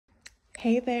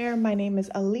Hey there, my name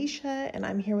is Alicia and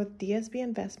I'm here with DSB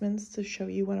Investments to show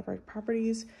you one of our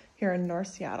properties here in North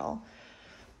Seattle.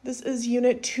 This is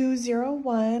unit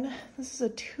 201. This is a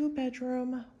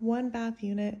 2-bedroom, 1-bath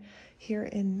unit here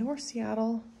in North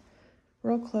Seattle,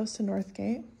 real close to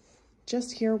Northgate.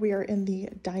 Just here we are in the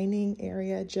dining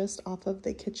area just off of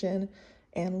the kitchen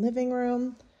and living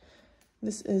room.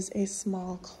 This is a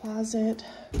small closet,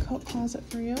 coat closet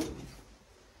for you.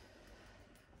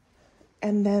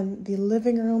 And then the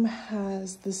living room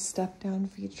has the step-down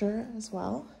feature as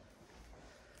well.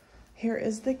 Here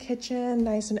is the kitchen,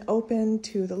 nice and open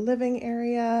to the living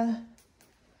area.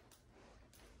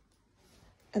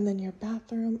 And then your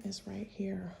bathroom is right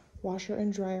here. Washer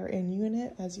and dryer in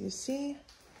unit, as you see.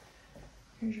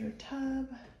 Here's your tub,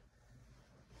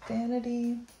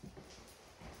 vanity,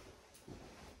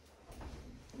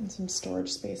 and some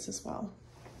storage space as well.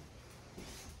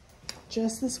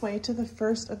 Just this way to the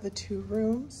first of the 2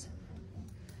 rooms.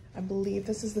 I believe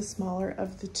this is the smaller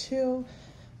of the 2,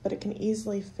 but it can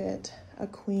easily fit a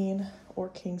queen or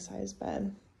king size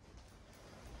bed.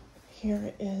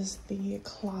 Here is the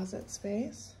closet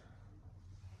space.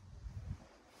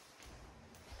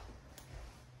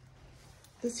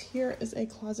 This here is a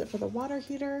closet for the water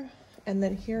heater, and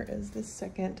then here is the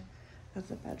second of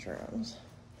the bedrooms.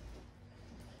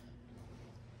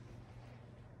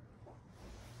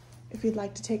 If you'd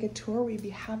like to take a tour, we'd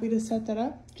be happy to set that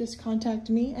up. Just contact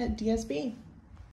me at DSB.